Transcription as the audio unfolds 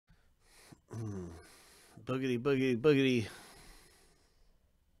Boogity, boogity, boogity.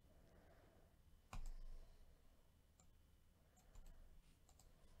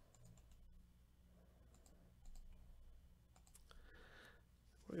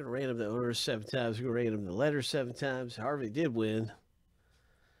 We're going to random the owners 7 times. We're going to random the letters 7 times. Harvey did win.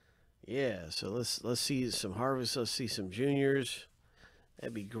 Yeah, so let's see some Harveys. Let's see some juniors.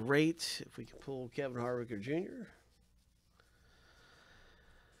 That'd be great if we could pull Kevin Harvicker Jr.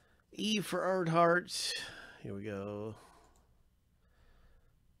 E for Earnhardt. Here we go.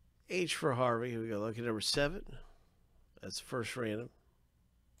 H for Harvey. Here we go. Lucky number 7. That's the first random.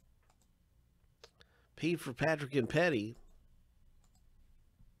 P for Patrick and Petty.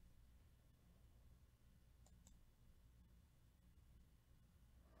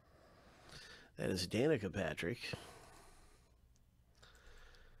 That is Danica Patrick.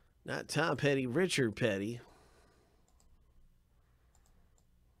 Not Tom Petty, Richard Petty.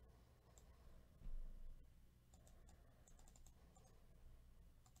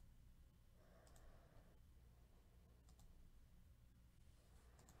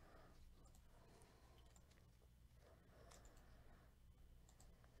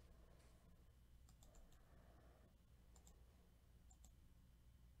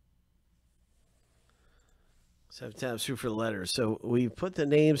 Seven times through for the letters. So we put the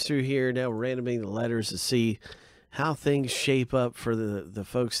names through here. Now we're randoming the letters to see how things shape up for the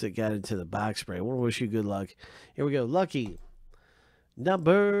folks that got into the box break. I want to wish you good luck. Here we go. Lucky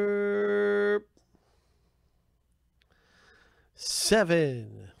number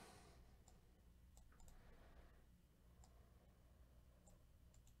 7.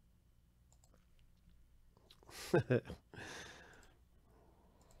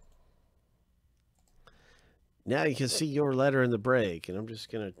 Now you can see your letter in the break, and I'm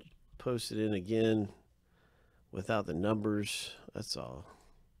just going to post it in again without the numbers. That's all.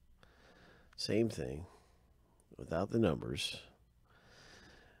 Same thing without the numbers.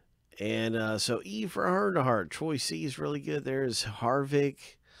 And so E for Earnhardt. Troy C is really good. There's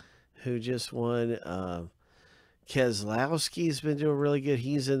Harvick, who just won. Keselowski's been doing really good.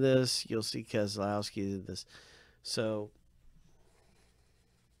 He's in this. You'll see Keselowski in this. So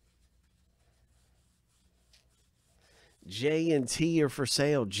J and T are for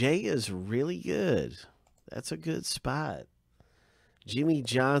sale. J is really good. That's a good spot. Jimmy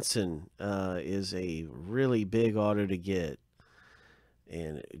Johnson is a really big auto to get.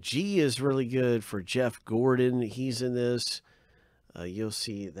 And G is really good for Jeff Gordon. He's in this. You'll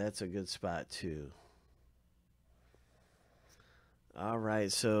see that's a good spot too. All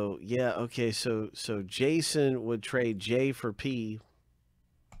right. So, yeah. Okay. So Jason would trade J for P.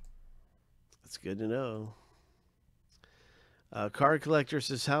 That's good to know. Card Collector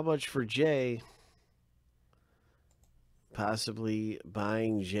says, how much for J? Possibly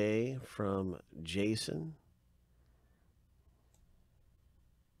buying J from Jason.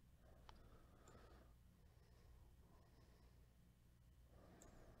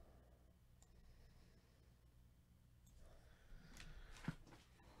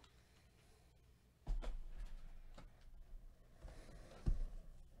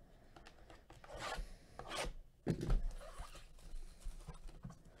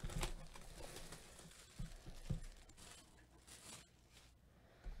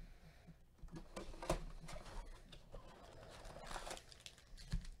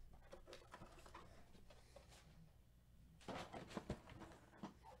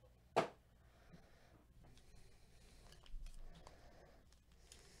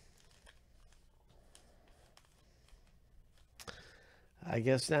 I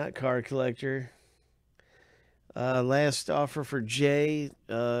guess not, Card Collector. Last offer for Jay.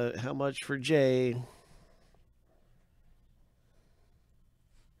 How much for Jay?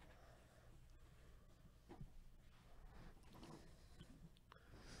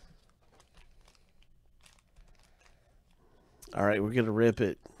 All right, we're going to rip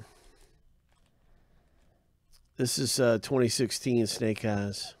it. This is 2016 Snake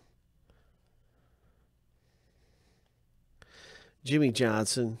Eyes. Jimmy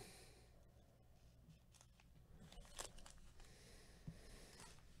Johnson.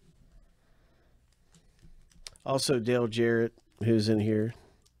 Also Dale Jarrett, who's in here.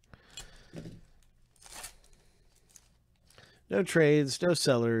 No trades, no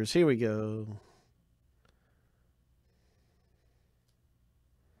sellers. Here we go.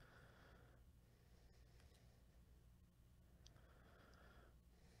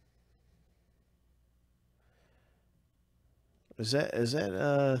 Is that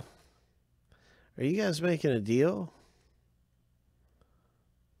are you guys making a deal?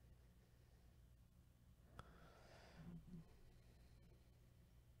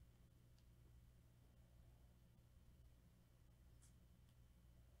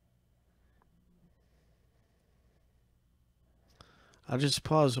 I'll just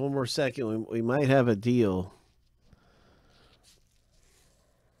pause one more second. We might have a deal.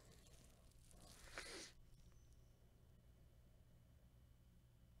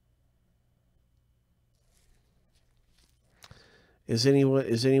 Is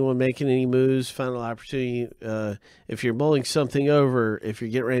anyone making any moves? Final opportunity. If you're mulling something over, if you're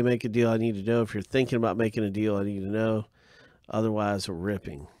getting ready to make a deal, I need to know. If you're thinking about making a deal, I need to know. Otherwise, we're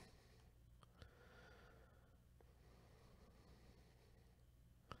ripping.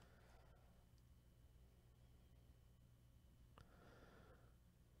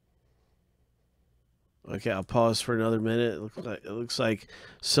 Okay, I'll pause for another minute. It looks like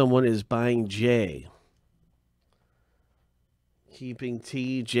someone is buying J. Keeping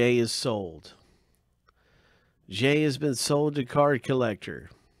T. J is sold. J has been sold to Card Collector.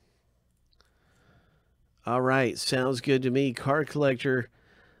 All right, sounds good to me. Card Collector,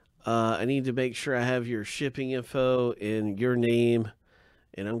 I need to make sure I have your shipping info and your name.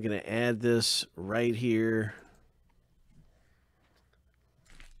 And I'm going to add this right here.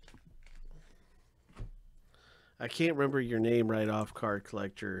 I can't remember your name right off, Card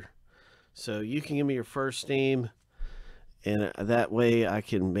Collector. So you can give me your first name. And that way I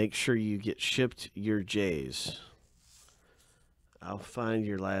can make sure you get shipped your J's. I'll find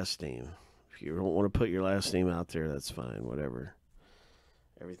your last name. If you don't want to put your last name out there, that's fine. Whatever.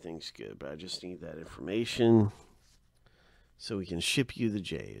 Everything's good. But I just need that information so we can ship you the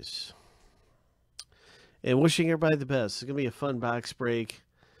J's. And wishing everybody the best. It's going to be a fun box break.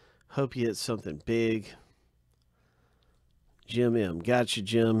 Hope you hit something big. Jim M. Gotcha,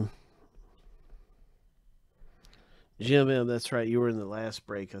 Jim. Jim M, that's right. You were in the last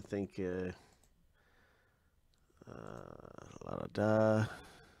break, I think.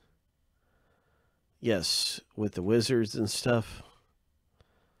 Yes, with the Wizards and stuff.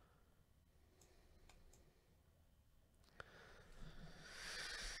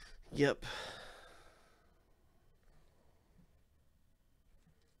 Yep.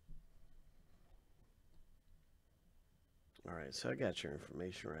 All right, so I got your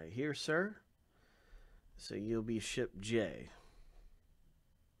information right here, sir. So you'll be shipped J.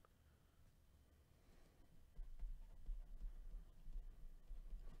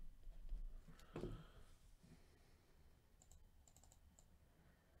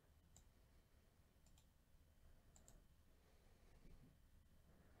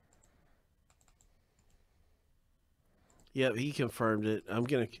 Yep, he confirmed it. I'm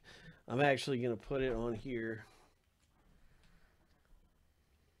actually gonna put it on here.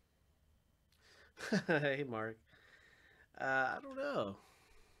 Hey, Mark. I don't know.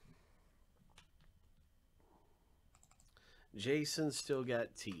 Jason still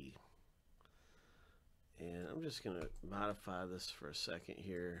got T. And I'm just going to modify this for a second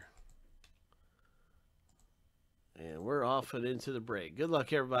here. And we're off and into the break. Good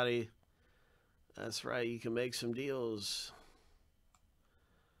luck, everybody. That's right. You can make some deals.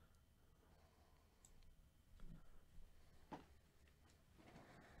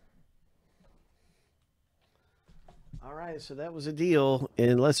 All right, so that was a deal,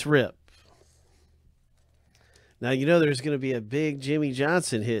 and let's rip. Now, you know there's going to be a big Jimmy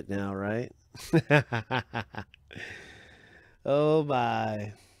Johnson hit now, right? Oh,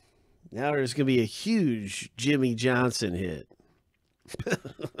 my. Now there's going to be a huge Jimmy Johnson hit.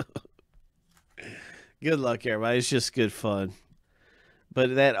 Good luck, everybody. It's just good fun.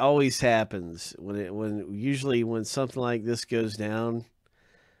 But that always happens. Usually when something like this goes down,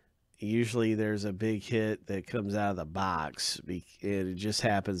 usually there's a big hit that comes out of the box. And it just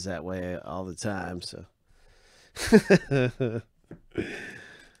happens that way all the time. So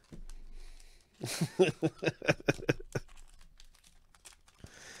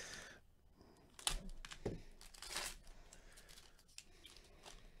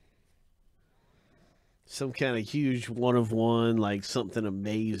some kind of huge one of one, like something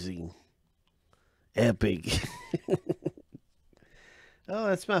amazing, epic. Oh,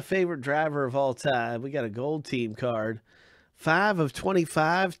 that's my favorite driver of all time. We got a gold team card. 5 of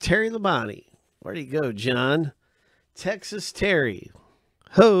 25, Terry Labonte. Where'd he go, John? Texas Terry.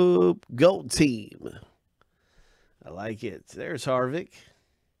 Hope, gold team. I like it. There's Harvick.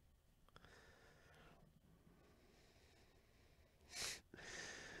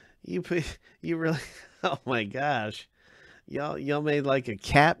 You really, oh my gosh. Y'all made like a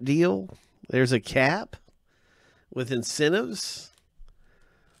cap deal? There's a cap with incentives?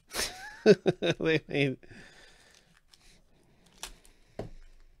 They made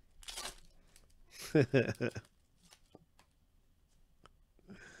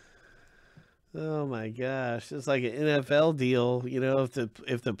oh my gosh, it's like an NFL deal. You know,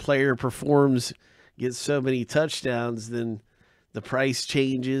 if the player performs, gets so many touchdowns, then The price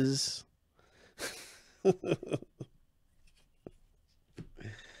changes.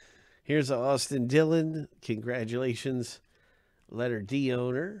 Here's a Austin Dillon. Congratulations, letter D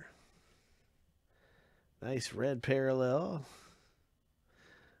owner. Nice red parallel.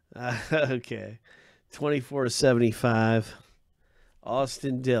 Okay. 24.75.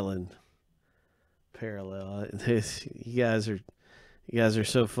 Austin Dillon parallel. You guys are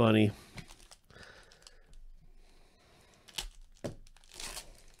so funny.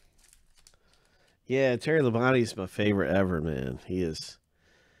 Yeah, Terry Labonte's my favorite ever, man. He is.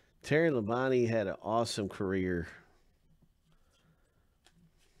 Terry Labonte had an awesome career.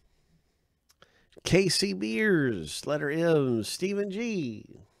 Casey Mears, letter M, Stephen G.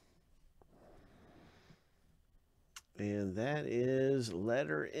 And that is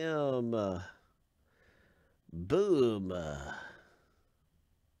letter M. Boom.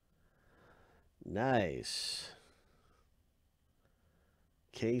 Nice.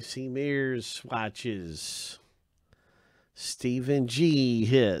 Casey Mears swatches. Stephen G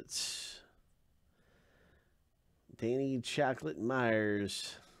hits. Danny Chocolate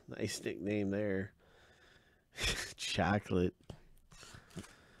Myers. Nice nickname there. Chocolate.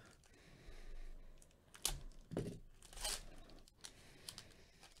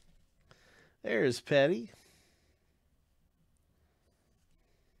 There's Petty.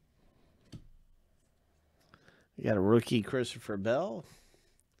 We got a rookie, Christopher Bell.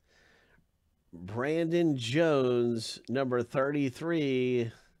 Brandon Jones, number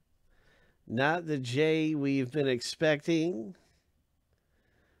 33. Not the J we've been expecting.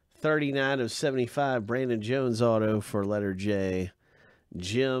 39/75, Brandon Jones auto for letter J.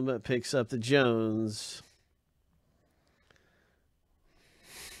 Jim picks up the Jones.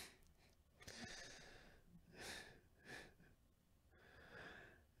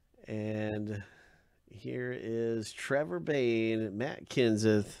 And here is Trevor Bain, Matt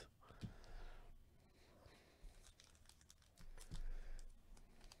Kenseth.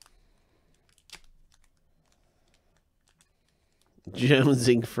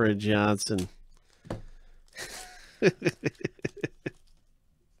 Jonesing for a Johnson.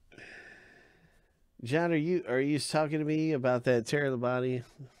 John, are you talking to me about that Terry Labonte? Here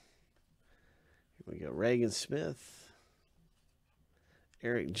we go. Reagan Smith.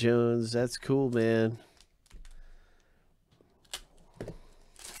 Eric Jones. That's cool, man.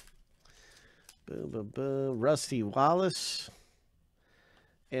 Boom, boom, boom. Rusty Wallace.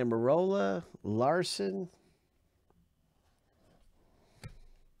 Amarola. Larson.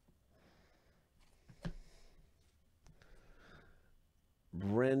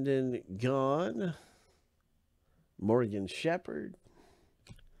 Brendan Gaughan. Morgan Shepherd.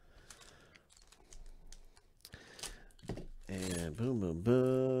 And boom, boom,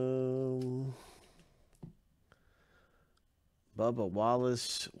 boom. Bubba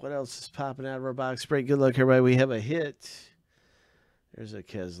Wallace. What else is popping out of our box break? Good luck, everybody. We have a hit. There's a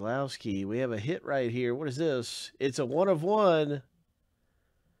Keselowski. We have a hit right here. What is this? It's a 1/1.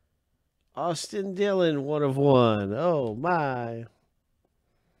 Austin Dillon, 1/1. Oh, my.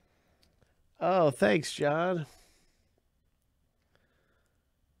 Oh, thanks, John.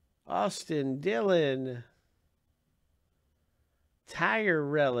 Austin Dillon. Tire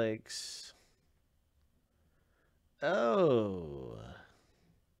relics. Oh.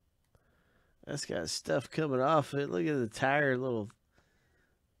 That's got stuff coming off it. Look at the tire little,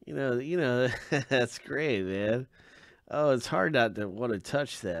 you know, that's great, man. Oh, it's hard not to want to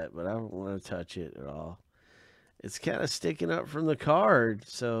touch that, but I don't want to touch it at all. It's kind of sticking up from the card,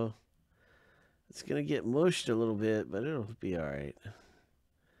 so it's going to get mushed a little bit, but it'll be all right.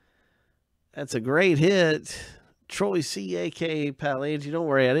 That's a great hit. Troy C, a.k.a. Palangi. Don't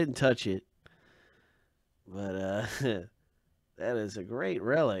worry, I didn't touch it. But that is a great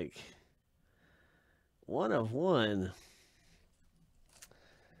relic. 1/1.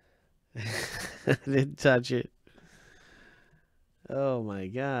 I didn't touch it. Oh, my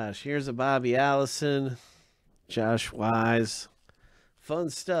gosh. Here's a Bobby Allison. Josh Wise. Fun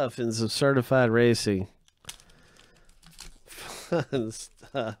stuff in some certified racing. Fun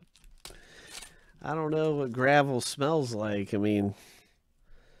stuff. I don't know what gravel smells like. I mean,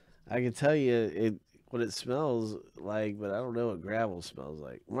 I can tell you what it smells like, but I don't know what gravel smells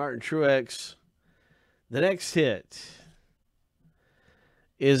like. Martin Truex. The next hit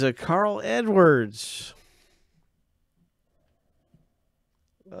is a Carl Edwards.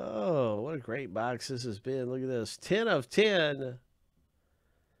 Oh, what a great box this has been. Look at this. 10/10.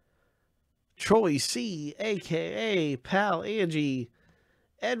 Troy C, a.k.a. Palangi.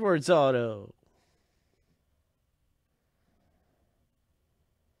 Edwards auto.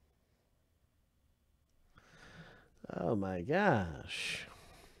 Oh my gosh.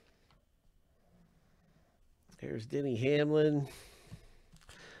 There's Denny Hamlin.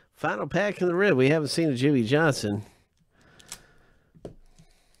 Final pack in the rib. We haven't seen a Jimmy Johnson.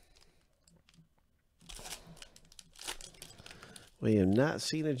 We have not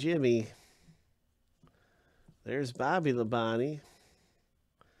seen a Jimmy. There's Bobby Labonte.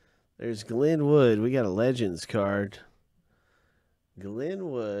 There's Glenn Wood. We got a Legends card.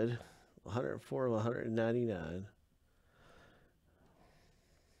 Glenn Wood, 104 of 199.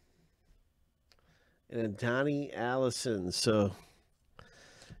 And a Donnie Allison. So,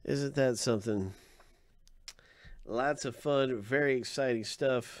 isn't that something? Lots of fun, very exciting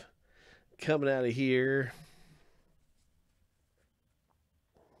stuff coming out of here.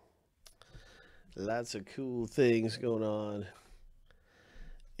 Lots of cool things going on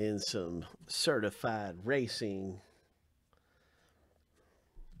in some certified racing.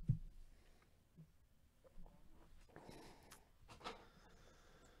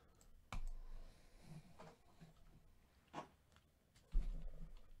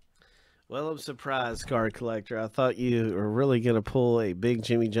 Well, I'm surprised, card collector. I thought you were really going to pull a big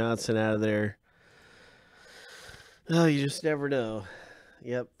Jimmy Johnson out of there. Oh, you just never know.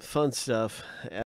 Yep, fun stuff.